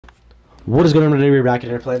What is going on today? We're back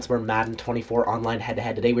in our plans for Madden 24 online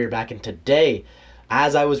head-to-head. Today we're back in today,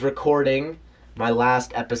 as I was recording my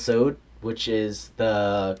last episode, which is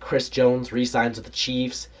the Chris Jones re-signs with the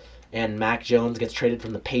Chiefs and Mac Jones gets traded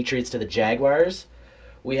from the Patriots to the Jaguars.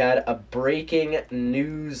 We had a breaking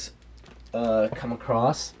news come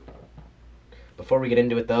across. Before we get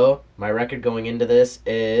into it though, my record going into this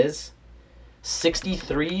is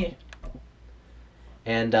 63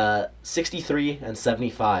 and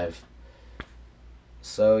 75.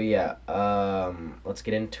 So yeah, let's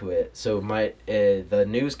get into it. So the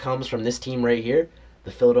news comes from this team right here,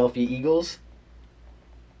 the Philadelphia Eagles.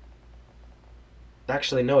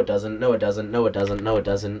 Actually, no, it doesn't. No, it doesn't. No, it doesn't. No, it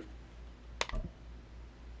doesn't.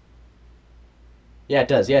 Yeah, it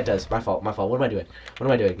does. Yeah, it does. My fault. My fault. What am I doing? What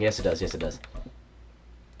am I doing? Yes, it does. Yes, it does.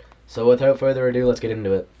 So without further ado, let's get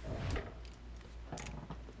into it.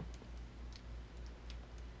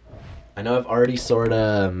 I know I've already sort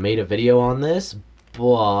of made a video on this,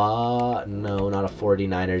 but no, not a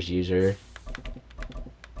 49ers user.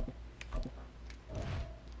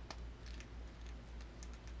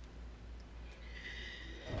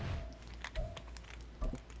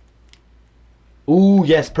 Ooh,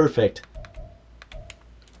 yes, perfect.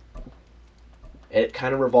 It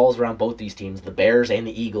kind of revolves around both these teams, the Bears and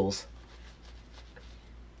the Eagles.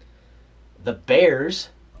 The Bears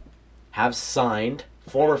have signed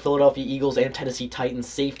former Philadelphia Eagles and Tennessee Titans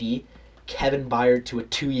safety Kevin Byard to a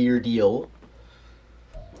 2-year deal.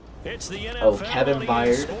 Kevin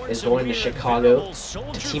Byard is going to Chicago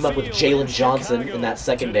to team up with Jalen Johnson in that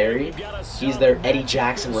secondary. He's their Eddie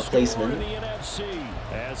Jackson replacement.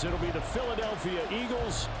 So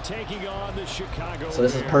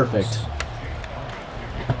this is perfect.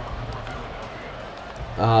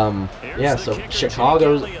 Yeah, so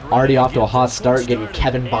Chicago's already off to a hot start, getting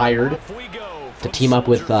Kevin Byard to team up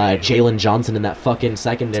with Jalen Johnson in that fucking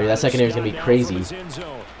secondary. That secondary is going to be crazy.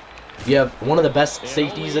 You have one of the best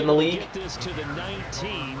safeties in the league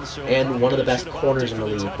and one of the best corners in the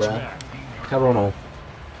league, bruh. Cabrón.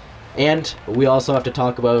 And we also have to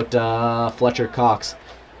talk about Fletcher Cox.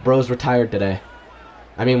 Bro's retired today.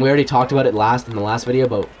 I mean, we already talked about it in the last video,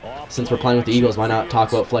 but since we're playing with the Eagles, why not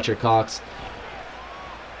talk about Fletcher Cox?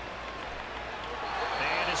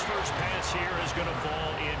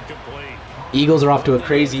 Eagles are off to a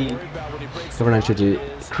crazy start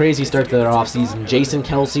to their offseason. Jason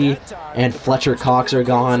Kelce and Fletcher Cox are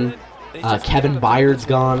gone. Kevin Byard's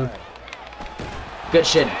gone. Good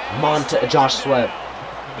shit. Josh Sweat.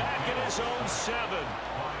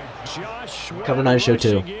 Cover 9 show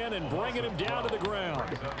 2.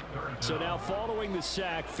 So now following the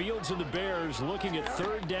sack, Fields and the Bears looking at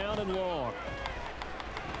 3rd down and long.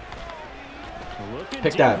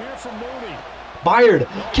 Pick that. Byard!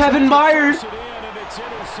 Kevin Byard!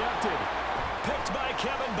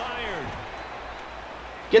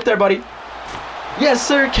 Get there, buddy. Yes,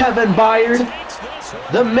 sir, Kevin Byard.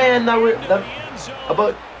 The man that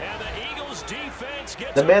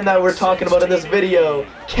we're talking about in this video.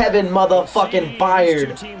 Kevin motherfucking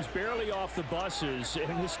Byard. Teams barely off the buses,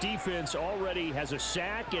 and this defense already has a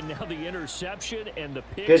sack and now the interception and the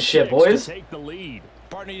pick. Good shit, boys. To take the lead.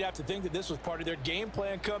 Partner, you'd have to think that this was part of their game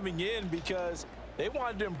plan coming in because they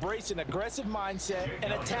wanted to embrace an aggressive mindset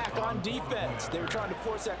and attack on defense. They were trying to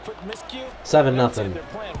force that quick miscue. 7-0. Their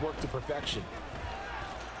plan worked to perfection.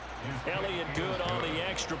 Elliott good on the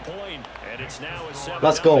extra point, and it's now a 7-0.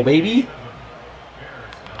 Let's go, baby.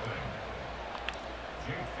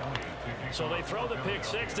 So they throw the pick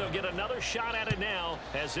six. They'll get another shot at it now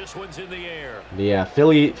as this one's in the air. Yeah,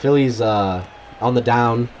 Philly's on the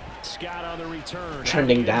down. Scott on the return.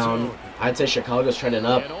 Trending down. I'd say Chicago's trending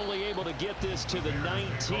up. And only able to get this to the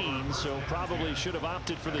 19, so probably should have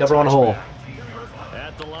opted for the Cover on a hole.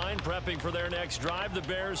 At the line, prepping for their next drive, the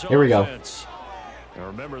Bears. Here we go. Now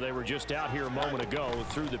remember, they were just out here a moment ago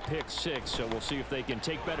through the pick six, so we'll see if they can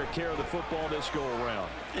take better care of the football this go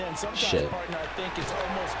around. Yeah, and sometimes, shit. Partner, I think it's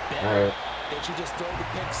almost better that you just throw the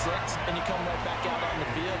pick six and you come right back out on the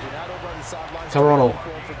field. You're not over on the sidelines for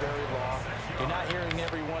very long. You're not hearing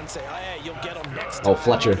everyone say, oh, hey, you'll get them next time. Oh,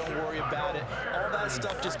 Fletcher. Don't worry about it. All that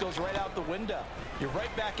stuff just goes right out the window. You're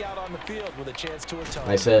right back out on the field with a chance to atone.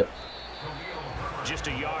 Nice hit. Just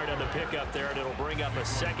a yard on the pickup there, and it'll bring up a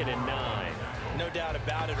 2nd and 9. No doubt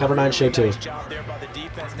about it. Cover 9 show 2. Nice job there by the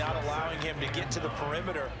defense, not allowing him to get to the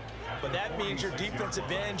perimeter. But that means your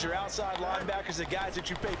defensive ends, your outside linebackers, the guys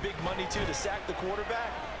that you pay big money to sack the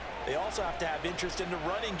quarterback, they also have to have interest in the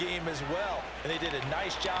running game as well. And they did a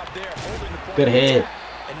nice job there, holding the point. Good hit.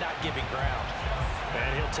 And not giving ground.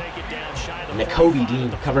 And he'll take it down shy of the Nakobe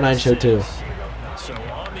Dean, cover 9 show 2. So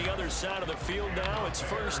on the other side of the field now, it's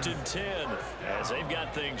 1st and 10 as they've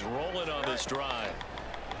got things rolling on this drive.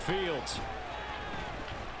 Fields.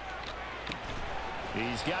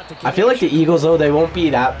 He's got the I feel like the Eagles, though, they won't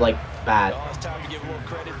be that, like, bad.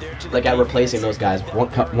 Like, at replacing those guys.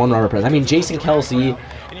 One run replace. I mean, Jason Kelsey,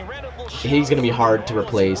 he's going to be hard to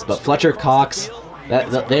replace. But Fletcher Cox,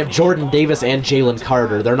 they have Jordan Davis and Jalen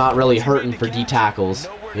Carter. They're not really hurting for D tackles.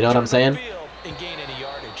 You know what I'm saying?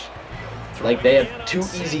 Like, they have 2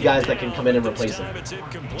 easy guys that can come in and replace him.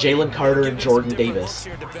 Jalen Carter and Jordan Davis.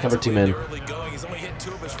 Cover 2 men.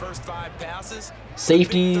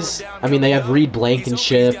 Safeties, I mean, they have Reed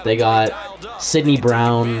Blankenship. They got Sidney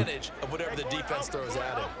Brown.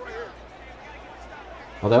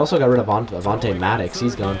 Well, they also got rid of Avonte Maddox.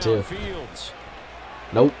 He's gone, too.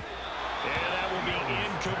 Nope.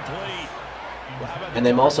 And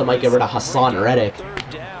they also might get rid of Hassan Reddick.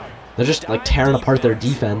 They're just, like, tearing apart their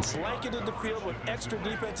defense.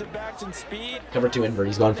 Cover 2 invert.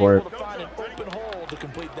 He's going for it.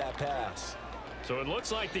 So it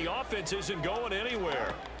looks like the offense isn't going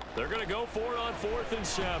anywhere. They're going to go for it on 4th and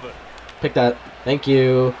 7. Pick that. Thank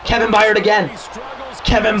you. Kevin Byard again.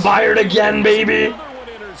 Kevin Byard again, baby. Another one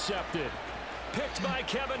intercepted. Picked by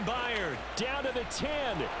Kevin Byard. Down to the 10.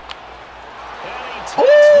 And he takes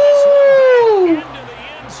this one back into the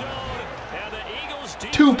end zone. And the Eagles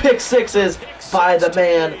 2 pick sixes by the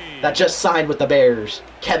man that just signed with the Bears,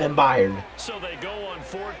 Kevin Byard. So they go on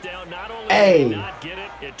 4th down. Not only Hey. do they not get it,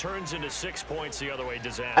 it turns into 6 points the other way.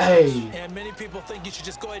 Disaster. Hey. And many people think you should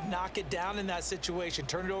just go ahead and knock it down in that situation.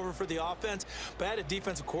 Turn it over for the offense. But I had a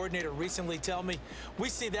defensive coordinator recently tell me, we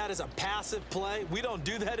see that as a passive play. We don't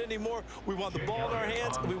do that anymore. We want the ball in our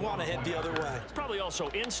hands, and we want to head the other way. It's probably also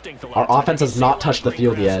instinct. Our offense has not touched the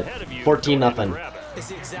field yet. 14-0. It's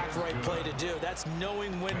the exact right play to do. That's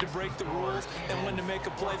knowing when to break the rules and when to make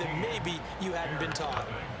a play that maybe you hadn't been taught.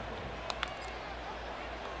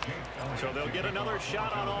 So they'll get another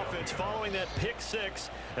shot on offense following that pick 6,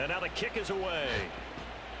 and now the kick is away.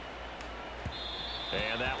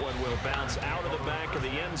 And that one will bounce out of the back of the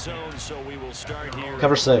end zone, so we will start here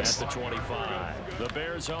Cover 6. at the 25. The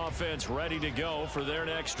Bears offense ready to go for their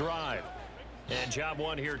next drive. And job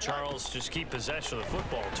 1 here, Charles, just keep possession of the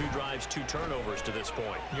football. 2 drives, 2 turnovers to this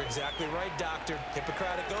point. You're exactly right, Doctor.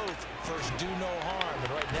 Hippocratic oath. First, do no harm.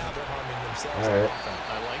 And right now, they're harming themselves. All right.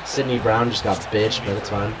 I like Sidney Brown just got bitched, but it's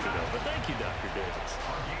fine. But thank you, Dr.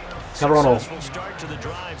 Davis. Cover on all. Successful start to the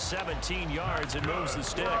drive, 17 yards, and moves the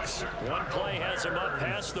sticks. One play has him up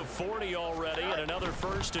past the 40 already, and another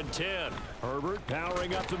 1st and 10. Herbert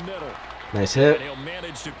powering up the middle. Nice hit. And he'll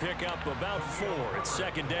manage to pick up about 4 at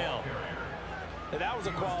 2nd down. And that was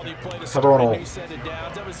a quality play to Cover on all. he set it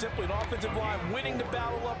down. That was simply an offensive line winning the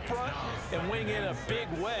battle up front and winning in a big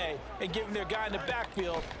way and giving their guy in the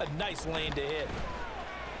backfield a nice lane to hit.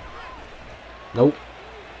 Nope.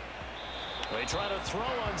 They try to throw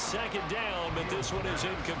on 2nd down, but this one is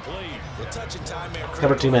incomplete. The touch and time man.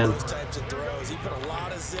 Cover 2 man. Those types of throws. He put a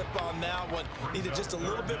lot of zip on that one. Needed just a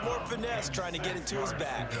little bit more finesse trying to get it to his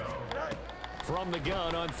back. From the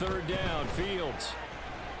gun on 3rd down, Fields.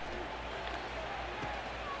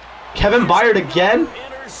 Kevin Byard again?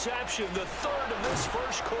 Interception, the 3rd of this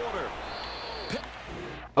 1st quarter.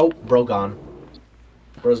 Oh, bro gone.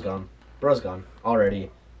 Bro's gone. Bro's gone. Already,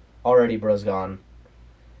 bro's gone.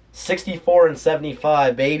 64 and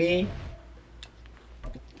 75, baby.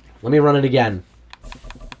 Let me run it again.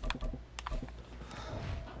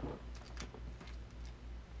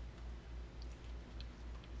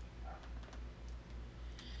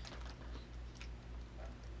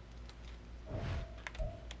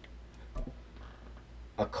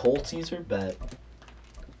 A Cold Caesar bet.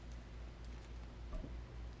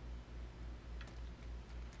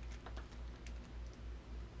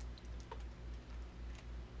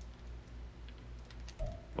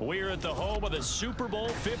 We're at the home of the Super Bowl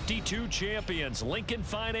 52 champions, Lincoln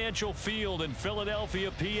Financial Field in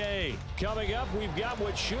Philadelphia, PA. Coming up, we've got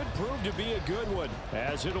what should prove to be a good one,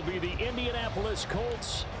 as it'll be the Indianapolis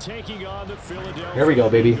Colts taking on the Philadelphia Here we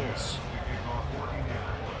go, baby. Eagles.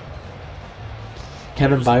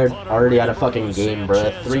 Kevin Byard already had a fucking game,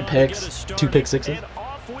 bruh. 3 picks, 2 pick sixes.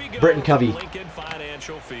 Britton Covey.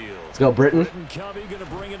 Let's go, Britton. Covey gonna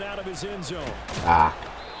bring it out of his end zone. Ah.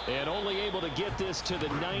 And only able to get this to the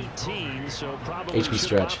 19, so probably HB should have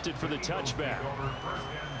stretch. opted for the touchback.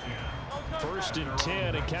 1st and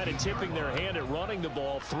 10, and kind of tipping their hand at running the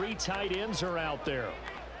ball. 3 tight ends are out there.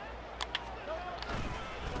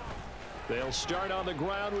 They'll start on the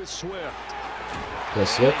ground with Swift. Go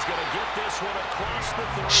Swift. He's gonna get this one across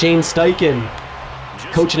the 30. Shane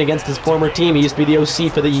Steichen, coaching against his former team. He used to be the OC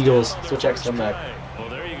for the Eagles. Switch X, come back. Well,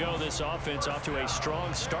 there you go. This this offense off to a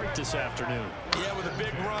strong start this afternoon. Yeah, with a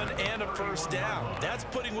big run and a first down. That's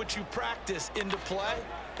putting what you practice into play.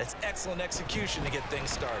 That's excellent execution to get things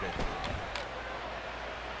started.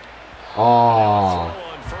 Oh.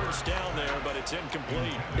 On first down there, but it's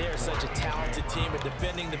incomplete. They're such a talented team at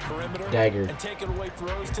defending the perimeter Dagger. and taking away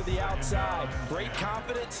throws to the outside. Great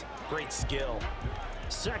confidence, great skill.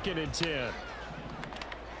 2nd and 10.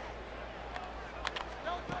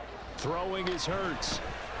 Throwing is Hurts.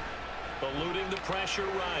 Eluding the pressure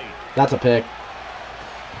right. That's a pick.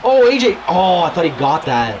 Oh, AJ. Oh, I thought he got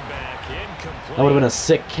that. That would have been a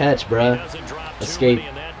sick catch, bruh. Escape.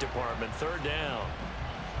 In that department. 3rd down.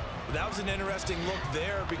 That was an interesting look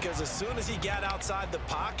there because as soon as he got outside the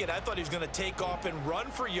pocket, I thought he was going to take off and run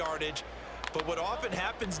for yardage. But what often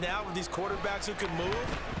happens now with these quarterbacks who can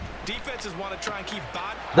move, defenses want to try and keep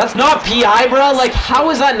body. That's not PI, bro. Like,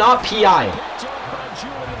 how is that not PI?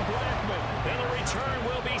 And the return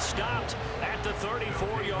will be stopped at the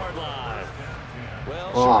 34-yard line.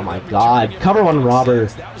 Oh my God. Cover one robber.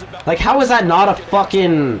 Like, how is that not a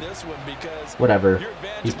fucking... Whatever.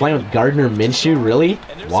 He's playing with Gardner Minshew? Really?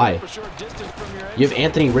 Why? You have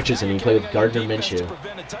Anthony Richardson and you play with Gardner Minshew.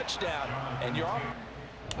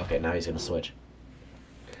 Okay, now he's gonna switch.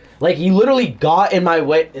 Like, he literally got in my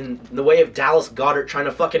way, in the way of Dallas Goedert trying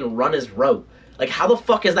to fucking run his route. Like, how the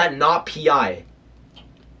fuck is that not PI?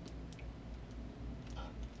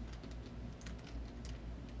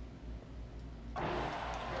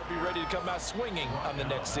 Be ready to come out swinging on the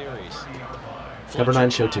next series. Cover 9,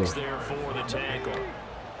 show 2. There for the tackle.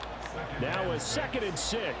 Now a 2nd and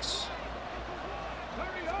 6.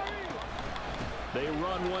 They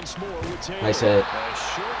run once more with Taylor. Nice hit. A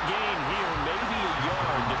short gain here, maybe a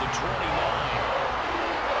yard to the 29.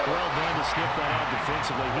 Well done to sniff that out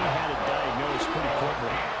defensively. He had it diagnosed pretty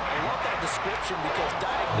quickly. I love that description because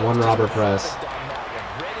diagnosed One robber press.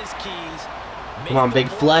 Read his keys. Come on, big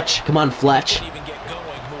Fletch. Come on, Fletch. Didn't even get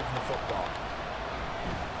going moving the football.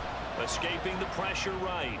 Escaping the pressure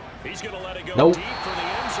right. He's going to let it go Nope. deep for the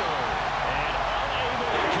end zone. And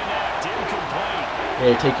unable to connect. Incomplete.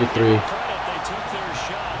 Hey, take your 3. Credit, they took their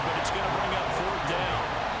shot, but it's going to bring up 4th down.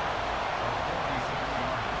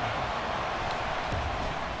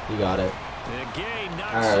 You got it. Again,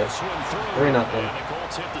 knocks All right. this one through. 3-0. And the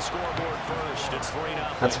Colts hit the scoreboard first. It's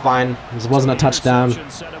 3-0. That's fine. This wasn't a touchdown.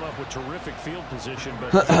 Set him up with terrific field position,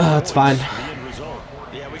 but That's fine. the end result.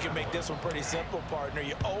 Yeah, we can make this one pretty simple, partner.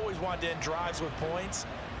 You always want to end drives with points.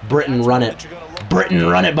 Britton, That's run one it. that you're gonna look Britton,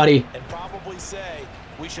 back run it, buddy. and probably say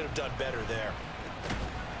we should have done better there.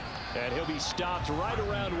 And he'll be stopped right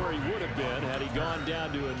around where he would have been had he gone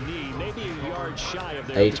down to a knee, maybe a yard shy of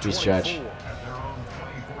there. HB stretch.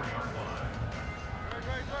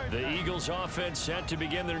 The Eagles offense set to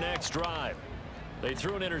begin their next drive. They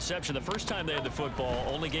threw an interception the first time they had the football,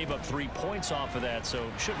 only gave up 3 points off of that, so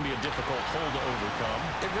shouldn't be a difficult hole to overcome.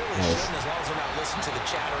 It really shouldn't, as long as they're not listening to the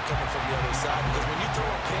chatter coming from the other side, because when you throw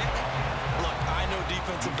a pick, look, I know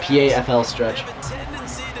defensive backs, PAFL stretch. they have a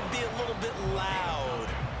tendency to be a little bit loud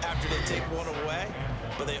after they take one away,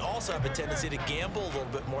 but they also have a tendency to gamble a little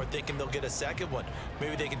bit more, thinking they'll get a second one.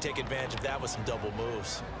 Maybe they can take advantage of that with some double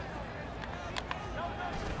moves.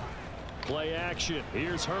 Play action.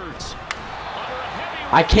 Here's Hurts.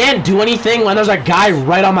 I can't do anything when there's a guy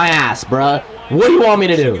right on my ass, bruh. What do you want me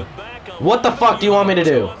to do? What the fuck do you want me to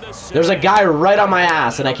do? There's a guy right on my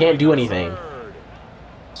ass and I can't do anything.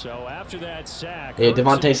 So after that sack, Hey,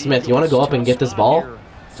 Devontae Smith, you want to go up and get this ball?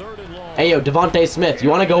 Hey, yo, Devontae Smith, you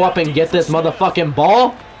want to go up and get this motherfucking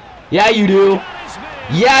ball? Yeah, you do.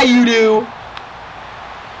 Yeah, you do.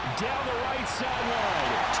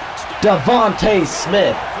 Devontae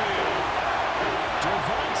Smith.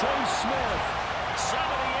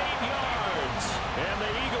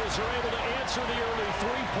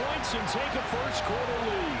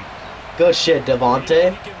 Good shit,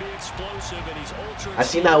 Devontae. I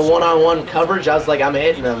seen that one-on-one coverage. I was like, I'm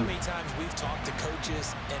hitting him. How many times we've talked to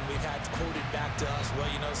coaches and we've had quoted back to us,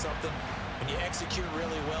 well, you know something? When you execute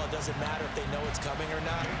really well, it doesn't matter if they know it's coming or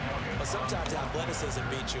not. But sometimes athleticism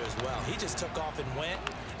beats you as well. He just took off and went.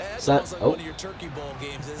 That's almost like one of your Turkey Bowl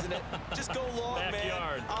games, isn't it? Just go long,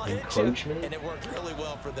 man. I'll hit you. And it worked really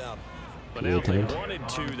well for them. But now if they wanted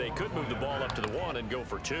to, they could move the ball up to the 1 and go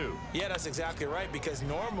for 2. Yeah, that's exactly right, because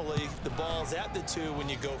normally the ball's at the 2 when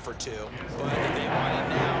you go for 2. But if they want it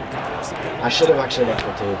now, I should have actually went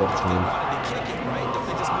for 2, but it's fine. Wanted to kick it, right? Don't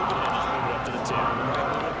they just move it up to the 10?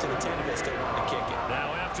 Right, move up to the 10 if they still want to kick it. Now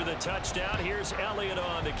after the touchdown, here's Elliott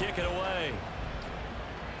on to kick it away.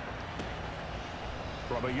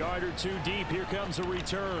 From a yard or 2 deep, here comes a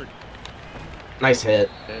return. Nice hit.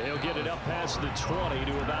 And he'll get it up past the 20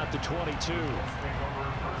 to about the 22.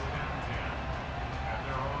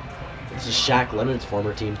 This is Shaq Leonard's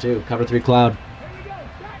former team too. Cover 3 cloud.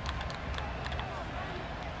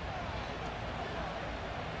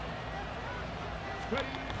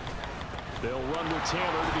 They'll run with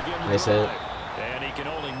Taylor to begin the Nice drive. hit. And he can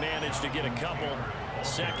only manage to get a couple.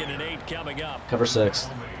 2nd and 8 coming up. Cover 6.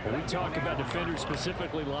 When we talk about defenders,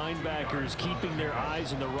 specifically linebackers, keeping their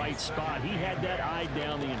eyes in the right spot. He had that eye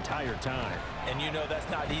down the entire time. And you know that's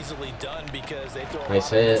not easily done because they throw a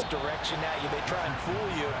Nice lot in this hit. direction at you. They try and fool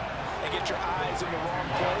you and get your eyes in the wrong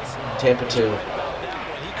place. Tampa 2. Right about that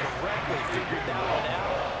one. He correctly figured that one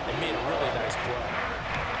out and made a really nice play.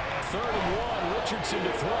 3rd and 1, Richardson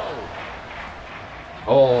to throw.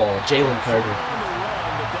 Oh, Jalen Carter. On the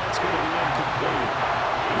run, but that's going to be incomplete.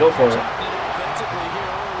 Go for it. Offensively here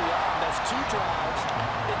early on, that's 2 drives.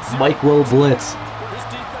 It's Mike will blitz. This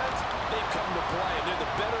defense, they've come to play. They're the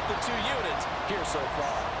better of the 2 units here so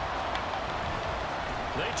far.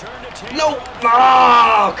 They turn to Taylor. No!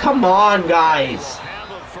 Oh, come on, guys. Have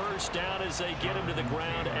a 1st down as they get him to the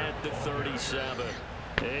ground at the 37.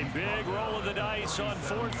 A big roll of the dice on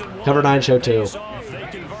 4th and 1. Cover 9, show 2. They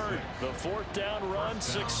convert. The 4th down run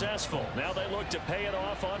successful. Now they look to pay it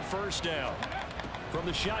off on 1st down. From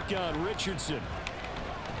the shotgun, Richardson.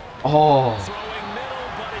 Oh. Throwing middle,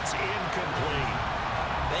 but it's incomplete. I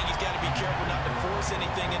think he's got to be careful not to force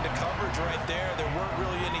anything into coverage right there. There weren't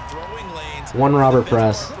really any throwing lanes. One Robert The best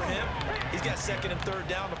press. part for him, he's got 2nd and 3rd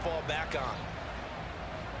down to fall back on.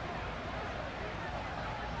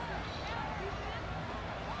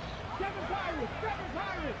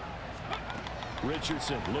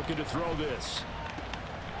 Richardson looking to throw this.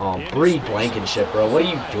 Oh, Breed Blankenship, bro. What are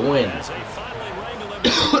you doing? As they finally wrangle him to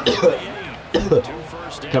the 8. 2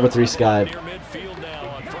 first downs. Cover 3 Sky. Near midfield now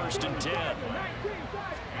on 1st and 10.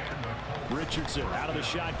 Richardson out of the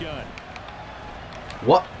shotgun.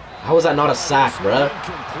 What? How was that not a sack, bruh?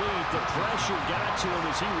 Incomplete. The pressure got to him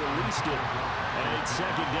as he released it. And it's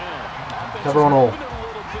 2nd down. Cover on all. Moving a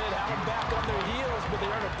little bit, having back on their heels, but they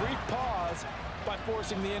earn a brief pause by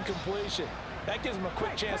forcing the incompletion. That gives them a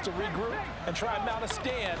quick chance to regroup and try and mount a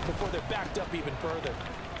stand before they're backed up even further.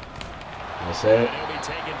 That's it.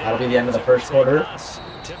 That'll be the end of the 1st quarter.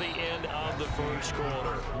 To the end of the 1st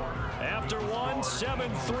quarter. After 1,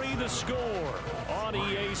 7-3 the score on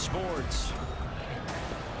EA Sports.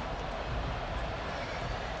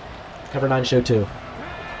 Cover 9, show 2.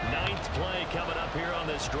 9th play coming up here on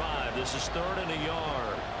this drive. This is 3rd and a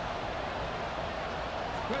yard.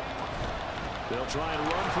 They'll try and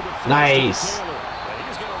run for the first. Nice.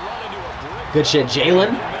 He's gonna run into a brick. Good shit,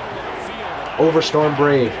 Jalen. Overstorm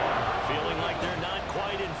Brave. Feeling like they're not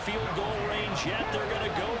quite in field goal range yet. They're going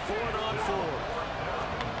to go for it on 4th.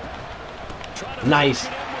 Nice.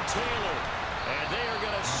 And they are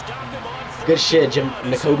going to stop him on 4th. Good shit, Jim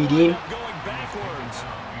Nakobe Dean. Going backwards.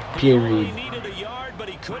 P.A. He only Reed. needed a yard, but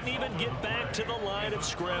he couldn't even get back to the line of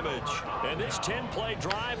scrimmage. And this 10-play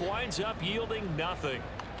drive winds up yielding nothing.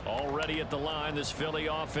 Already at the line, this Philly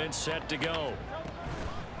offense set to go.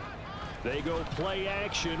 They go play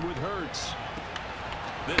action with Hurts.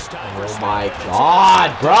 This time Oh my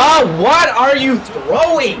god, bro! What are you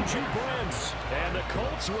throwing?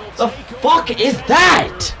 The fuck is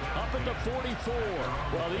that?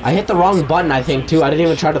 I hit the wrong button, I think, too. I didn't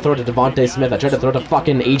even try to throw to Devontae Smith. I tried to throw to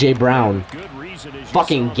fucking A.J. Brown.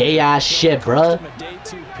 Fucking gay-ass shit, bruh. Day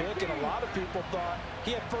 2 pick, and a lot of people thought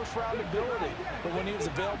he had first-round ability. But when he was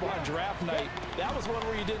available on draft night, that was one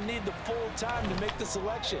where you didn't need the full time to make the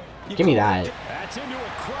selection. Give me that. That's into a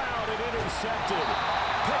crowd and intercepted.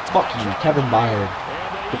 Fuck you, Kevin Byard.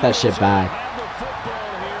 Get that shit back. Have the football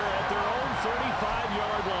here at their own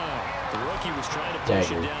 35-yard line. The rookie was trying to push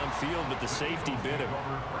it downfield, but the safety bit him.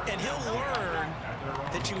 And he'll learn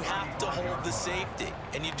that you have to hold the safety.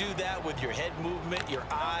 And you do that with your head movement, your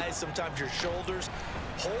eyes, sometimes your shoulders.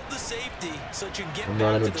 Hold the safety so that you can get I'm back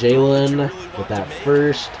running to with the throw that you Jalen. really Get want that to make.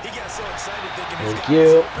 first. He got so excited thinking Thank his guy you.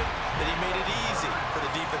 was open that he made it easy for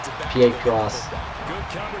the defensive back. PA cross. Good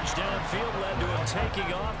coverage downfield led to him taking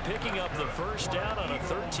off, picking up the 1st down on a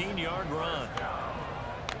 13-yard run.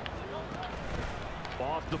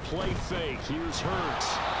 Off the play fake, here's Hurts.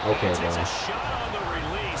 Okay, Takes bro. a shot on the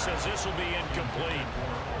release as this will be incomplete.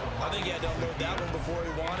 I think he had to unload that one before he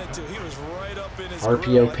wanted to. He was right up in his RPO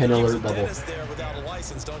grill. I pin think he was alert a bubble. dentist there without a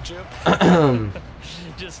license, don't you?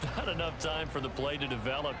 Just not enough time for the play to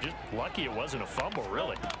develop. Just lucky it wasn't a fumble,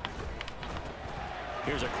 really.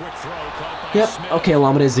 Here's a quick throw caught by Yep, Smith. okay,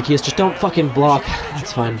 Alameda Zacchaeus. Just don't fucking block.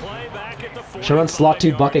 That's fine. Play back at the Should I run slot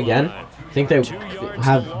 2 buck again? Think they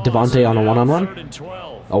have Devontae on a one-on-one?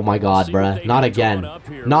 Oh my god, bruh. Not again.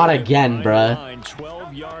 Not again, bruh.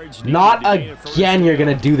 Not again you're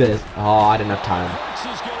gonna do this. Oh, I didn't have time. Hurts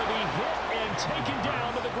is going to be hit and taken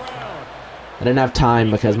down to the ground. I didn't have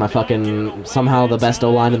time because my fucking somehow the best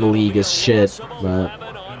O-line in the league is shit. But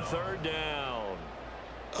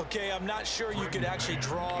okay, I'm not sure you could actually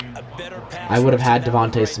draw a better pass. I would have had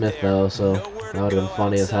Devontae Smith though, so that would have been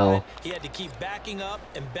funny as hell. He had to keep backing up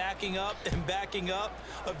and backing up and backing up.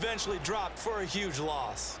 Eventually dropped for a huge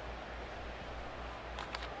loss.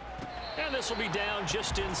 And this will be down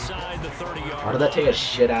just inside the 30-yard line. How did that take a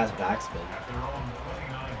shit-ass backspin?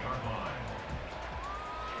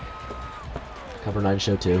 Cover 9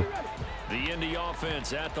 show 2. The Indy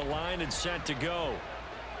offense at the line and set to go.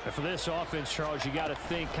 And for this offense, Charles, you got to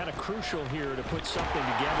think kind of crucial here to put something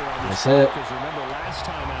together on this. Because remember, last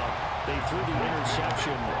time out, they threw the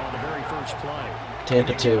interception on the very first play.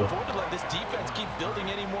 Tampa 2. Let this defense keep building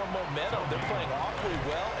any more momentum. They're playing awfully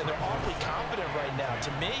well, and they're awfully confident right now.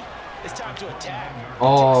 To me, it's time to attack.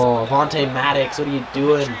 Oh, Vontae Maddox, what are you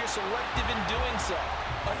doing? Make sure you're selective in doing so.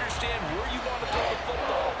 Understand where you want to throw the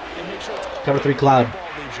football, and make sure it's Cover 3 cloud. The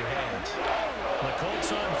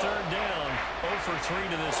Colts on third down, 0 for 3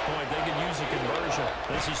 to this point. They could use a conversion.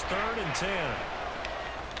 This is 3rd and 10.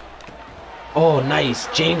 Oh, nice,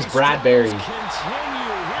 James Bradbury. Continue.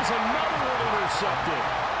 Here's another one intercepted.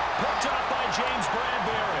 Picked up by James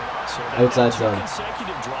Bradbury. So outside zone.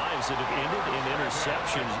 Consecutive drives that have ended in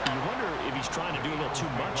interceptions. You wonder if he's trying to do a little too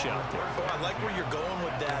much out there. Oh, I like where you're going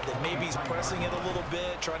with that. That maybe he's pressing it a little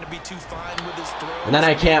bit, trying to be too fine with his throw. And then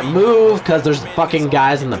I can't move because there's fucking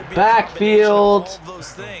guys in the backfield.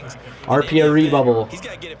 RPO read bubble. He's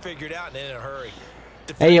got to get it figured out in a hurry.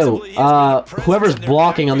 Hey yo, whoever's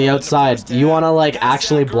blocking on the outside, do you want to like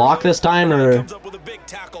actually block this time or?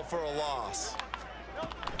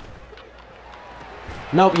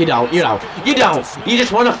 Nope, you don't. You don't. You don't. You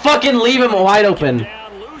just want to fucking leave him wide open.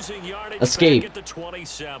 Escape.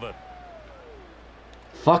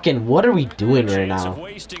 Fucking, what are we doing right now?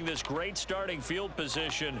 Wasting this great starting field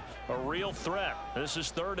position, a real threat. This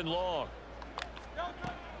is 3rd and long.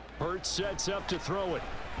 Hurts sets up to throw it.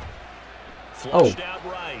 Flushed out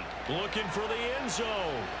right, looking for the end zone.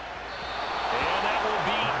 And that will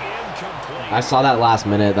be incomplete. I saw that last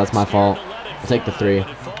minute. That's my fault. I'll take the 3.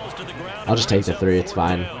 I'll just take the 3. It's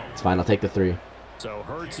fine. It's fine. I'll take the 3. So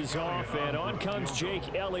Hurts is off, and on comes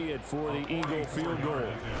Jake Elliott for the Eagle field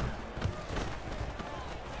goal.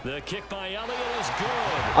 The kick by Elliott is good.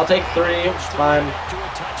 I'll take 3. It's fine.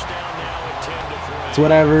 It's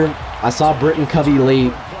whatever. I saw Britton Covey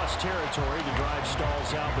late. Plus territory. The drive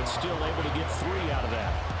stalls out, but still able to get 3 out of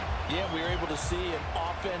that. Yeah, we were able to see an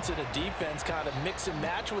offense and a defense kind of mix and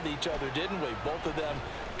match with each other, didn't we? Both of them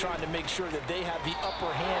trying to make sure that they have the upper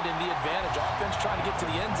hand and the advantage. Offense trying to get to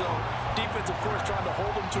the end zone. Defense, of course, trying to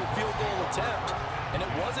hold them to a field goal attempt. And it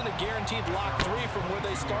wasn't a guaranteed lock 3 from where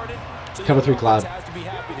they started. So Cover 3 cloud. Has to be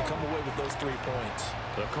happy to come away with those 3 points.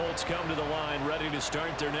 The Colts come to the line ready to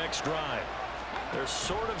start their next drive. They're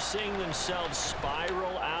sort of seeing themselves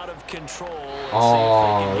spiral out of control.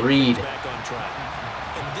 Oh, Reed. Back on track.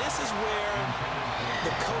 And this is where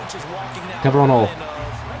the coach is walking down Cover on all.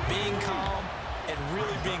 of being calm and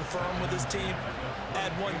really being firm with his team.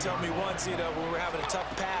 I had one tell me once, you know, when we were having a tough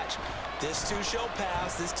patch, this too shall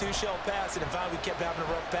pass, this too shall pass, and finally we kept having a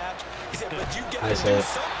rough patch. He said, but you got to do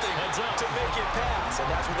something to make it pass, and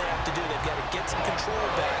that's what they have to do. They've got to get some control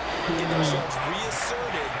back, get themselves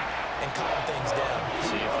reasserted, and calm things down.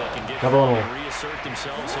 See if they can get reassert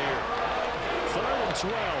themselves here. 3rd and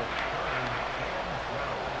 12.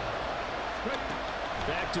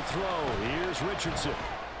 Back to throw. Here's Richardson.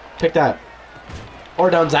 Pick that. Or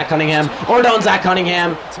down Zach Cunningham. Or down Zach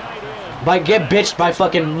Cunningham. Get bitched by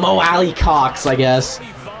fucking Mo Alley Cox, I guess.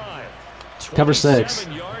 Cover 6.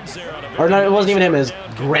 Or no, it wasn't even him. It was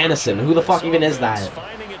Granison. Who the fuck even is that?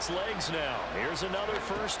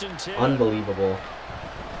 Unbelievable.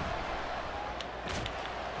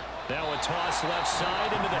 Now a toss left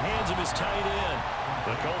side into the hands of his tight end.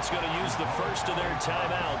 The Colts going to use the first of their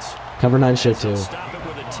timeouts. Cover 9 shift 2.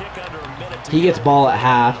 He gets ball at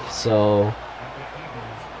half, so.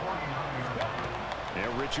 Now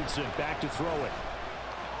Richardson back to throw it.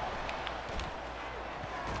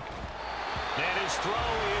 And his throw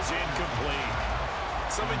is incomplete.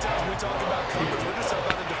 So many times we talk about coverage, we're just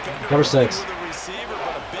about a defender. Cover 6. With a receiver,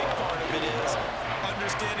 but a big part of it is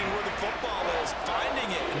understanding where the football is, finding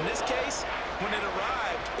it. In this case, when it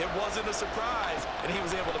arrived, it wasn't a surprise, and he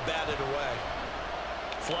was able to bat it away.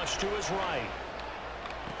 Flush to his right.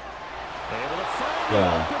 Able to find the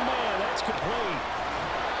open man. That's complete.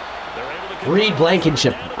 Reed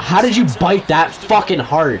Blankenship, how did you bite that fucking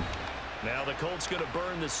hard? Now the Colts going to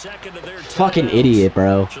burn the second of their fucking idiot,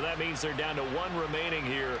 bro. So that means they're down to 1 remaining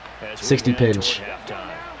here as 60 pinch.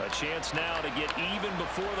 Halftime. A chance now to get even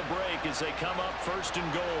before the break as they come up 1st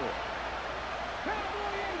and goal.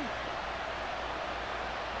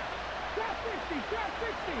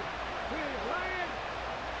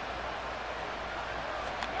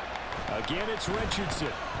 Again, it's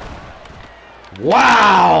Richardson.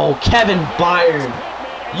 Wow, Kevin Byard,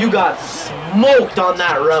 you got smoked on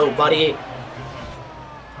that route, buddy.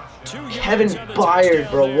 Kevin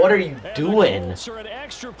Byard, bro, what are you doing?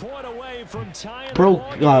 Bro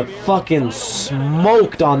got fucking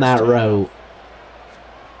smoked on that route.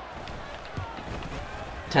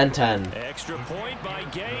 10-10. Extra point by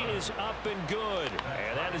Gay is up and good.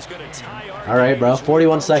 And that is going to tie our All right, bro.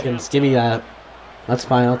 41 seconds. Give me that. That's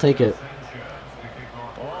fine. I'll take it.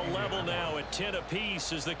 All level now at 10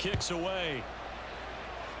 apiece as the kick's away.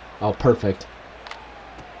 Oh, perfect.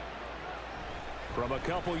 From a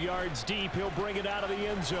couple yards deep, he'll bring it out of the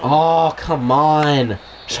end zone. Oh, come on.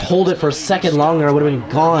 Just hold it for a second longer. I would have been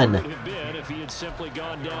gone.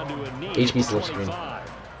 HB slip screen.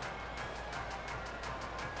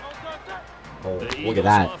 Oh, look at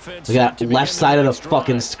that. Look at that left side of the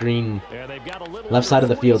fucking screen. Left side of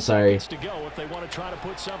the field, sorry.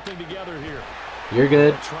 You're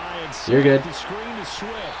good. You're good.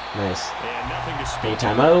 Nice. Take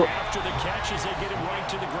timeout.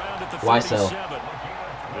 Why so?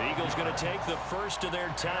 The Eagles going to take the first of their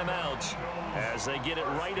timeouts as they get it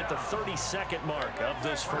right at the 32nd mark of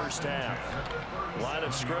this first half. Line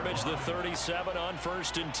of scrimmage, the 37 on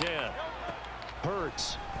 1st and 10.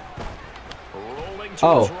 Hurts. Rolling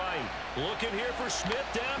to his right. Looking here for Smith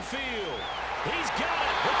downfield. He's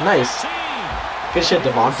got it. Nice. Good shit,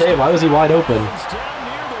 Devontae. Why was he wide open?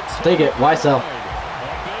 Take it. Why so? A big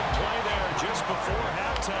play there just before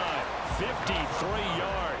halftime. 53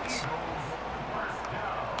 yards.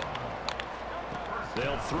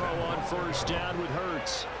 They'll throw on 1st down with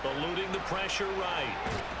Hurts. Eluding the pressure right.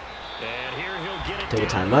 And here he'll get it. Take a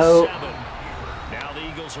timeout. Now the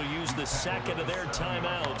Eagles will use the second of their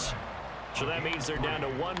timeouts. So that means they're down to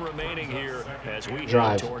 1 remaining here as we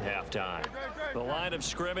head toward halftime. The line of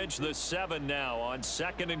scrimmage, the 7 now on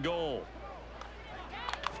 2nd and goal.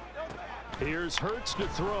 Here's Hurts to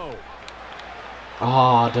throw.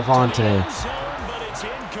 Oh, Devontae. But it's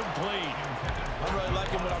incomplete. I'm really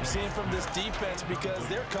liking what I'm seeing from this defense because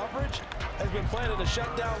their coverage has been playing at a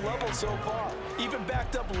shutdown level so far. Even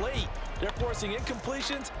backed up late, they're forcing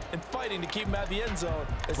incompletions and fighting to keep them at the end zone.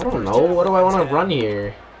 I don't know. What do I want to run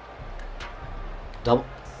here? Double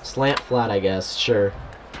slant flat, I guess. Sure.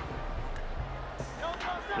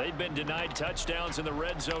 They've been denied touchdowns in the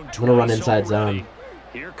red zone. I'm gonna run inside zone.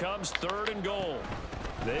 Here comes 3rd and goal.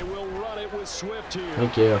 They will run it with Swift here.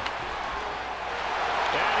 Thank you.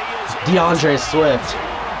 DeAndre Swift.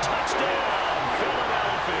 Touchdown,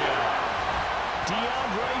 Philadelphia.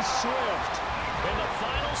 DeAndre Swift in the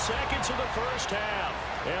final seconds of the first half.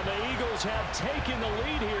 And the Eagles have taken the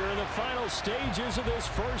lead here in the final stages of this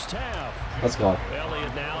first half. Let's go.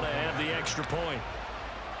 Elliott now to have the extra point.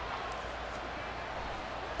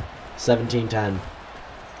 17-10.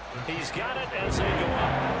 He's got it as they go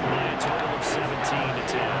up by a total of 17 to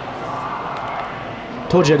 10.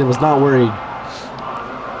 Told you I was not worried.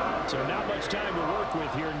 So not much time to work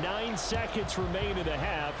with here. 9 seconds remain in the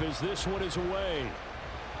half as this one is away.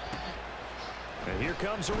 And here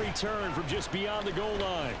comes a return from just beyond the goal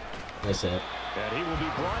line. Nice hit. And he will be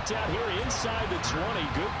brought down here inside the 20.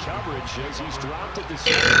 Good coverage as he's dropped at the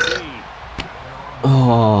 17.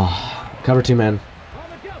 Oh, cover 2 man.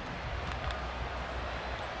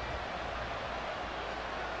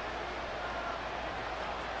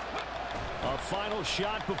 A final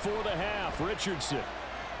shot before the half. Richardson.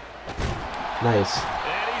 Nice.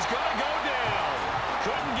 And he's going to go down.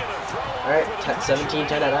 Couldn't get a throw. All right, 17-10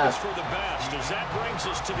 at half. For the best, as that brings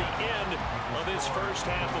us to the end of this first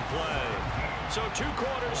half of play. So 2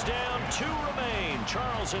 quarters down, 2 remain.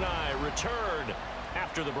 Charles and I return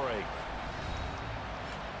after the break.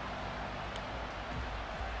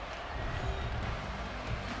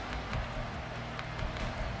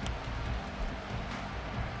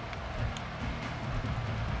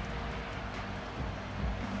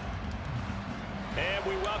 And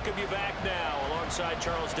we welcome you back now alongside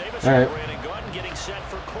Charles Davis and Brandon Gordon getting set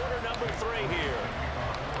for quarter number 3 here.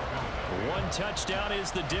 1 touchdown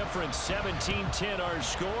is the difference. 17-10 our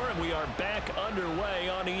score, and we are back underway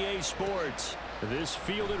on EA Sports. This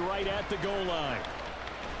fielded right at the goal line.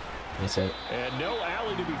 That's it. And no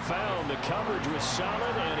alley to be found. The coverage was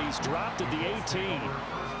solid, and he's dropped at the 18.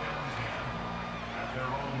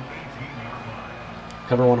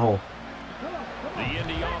 Cover 1 hole. The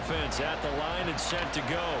Indy offense at the line and set to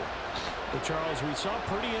go. Well, Charles, we saw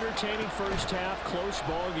pretty entertaining first half, close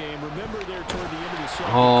ball game. Remember there toward the end of the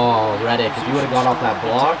second. Oh, Reddick, if you would have gone off that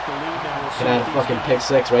block, could have had a fucking pick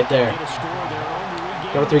six right there.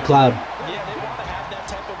 Cover 3 Cloud. Yeah, they want to have that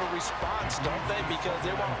type of a response, don't they? Because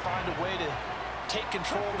they want to find a way to take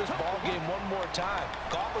control of this ball game one more time.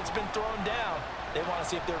 Gauntlet's been thrown down. They want to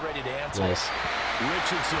see if they're ready to answer. Nice.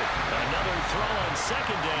 Richardson, another throw on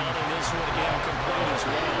second down, and this one again complete as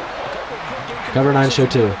well. Cover 9, show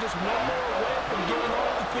 2. Just one more away from getting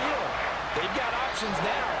off the field. They've got options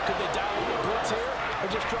now. Could they dial up the blitz here or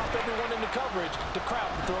just drop everyone into coverage to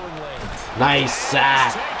crowd the throwing lanes? Nice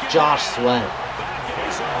sack. Josh Sweat.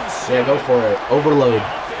 Yeah, go for it. Overload.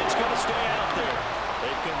 Offense going to stay out there.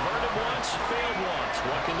 They've converted once, failed once.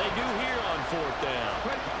 What can they do here on fourth down?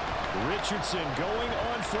 Richardson going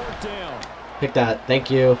on fourth down. Pick that.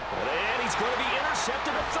 Thank you. And he's going to be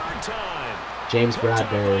intercepted a third time. James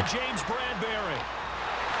Bradbury. James Bradbury.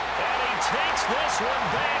 And he takes this one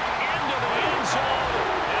back into the end zone.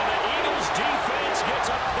 And the Eagles defense gets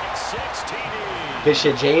a pick 6 TD. Good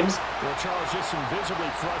shit, James. Well, Charles, just some visibly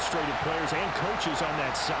frustrated players and coaches on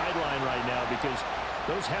that sideline right now because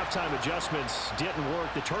those halftime adjustments didn't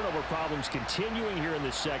work. The turnover problems continuing here in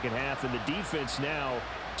the second half, and the defense now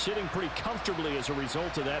sitting pretty comfortably as a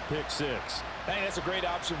result of that pick 6. Hey, that's a great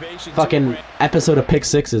observation. Fucking episode of pick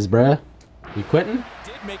sixes, bruh. You quitting?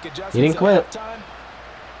 You didn't quit.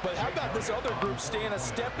 But how about this other group staying a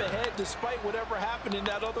step ahead despite whatever happened in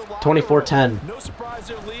that other locker 24-10. room? No surprise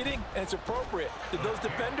they're leading, and it's appropriate. Did those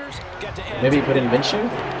defenders get to add? Maybe you put in Minshew?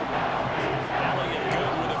 Elliott good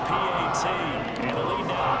with a PAT, and the lead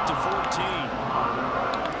now up to 14.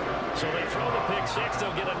 So they throw the pick 6.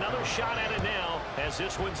 They'll get another shot at it now as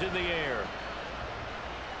this one's in the air.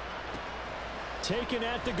 Taken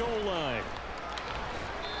at the goal line.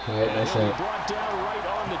 All right, nice hit. Brought down right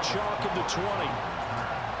on the chalk of the 20.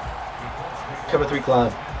 Cover 3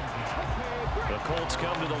 Cloud. The Colts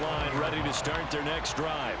come to the line ready to start their next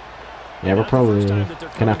drive. Yeah, we're probably gonna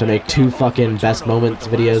have to make 2 fucking best moments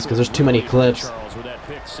videos because there's too many clips,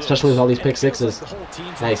 especially with all these pick sixes.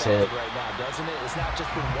 Nice hit.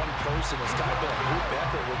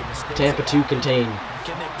 Tampa 2 contain.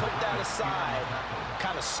 Can they put that aside,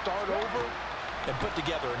 kind of start over, and put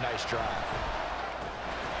together a nice drive?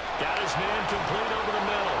 Got his man complete over the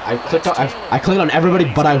middle. I clicked on everybody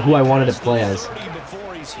but who I wanted to play as.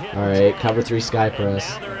 All right, cover 3 Sky Press.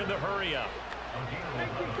 Now they're in the hurry up.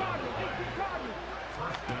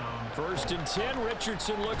 First and 10.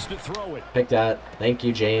 Richardson looks to throw it. Pick that. Thank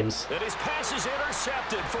you, James. And his pass is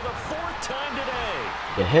intercepted for the 4th time today.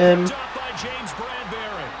 Get him. Up by James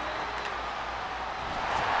Bradbury.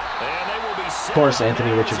 And they will be Of course,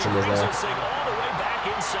 Anthony Richardson was there. all the way back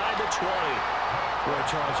inside the 20. Boy,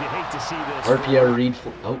 Charles, you hate to see this. RPO Reed.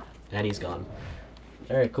 Oh, and he's gone.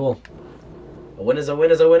 All right, cool. A win is a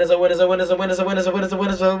win is a win is a win is a win is a win is a win is a win is a win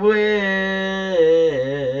is a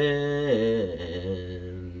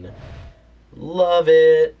win. Love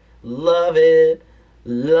it, love it,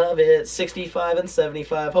 love it. 65 and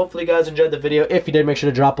 75. Hopefully, you guys enjoyed the video. If you did, make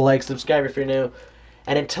sure to drop a like, subscribe if you're new.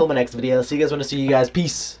 And until my next video, see you guys when I see you guys.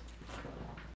 Peace.